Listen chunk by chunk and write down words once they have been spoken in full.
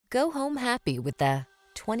Go home happy with the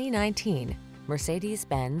 2019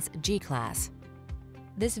 Mercedes-Benz G-Class.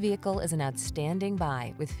 This vehicle is an outstanding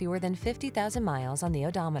buy with fewer than 50,000 miles on the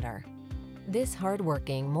odometer. This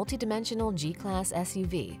hard-working, multi-dimensional G-Class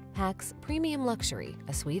SUV packs premium luxury,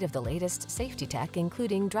 a suite of the latest safety tech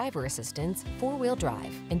including driver assistance, four-wheel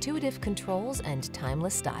drive, intuitive controls, and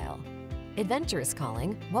timeless style. Adventurous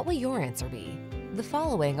calling, what will your answer be? The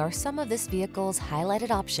following are some of this vehicle's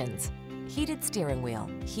highlighted options: heated steering wheel,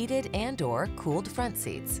 heated and/or cooled front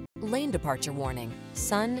seats, lane departure warning,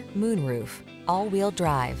 sun, moonroof, all-wheel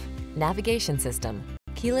drive, navigation system,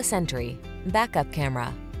 keyless entry, backup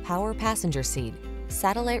camera, power passenger seat,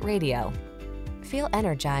 satellite radio. Feel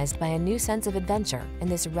energized by a new sense of adventure in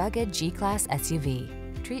this rugged G-Class SUV.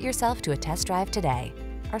 Treat yourself to a test drive today.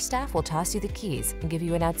 Our staff will toss you the keys and give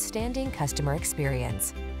you an outstanding customer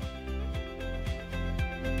experience.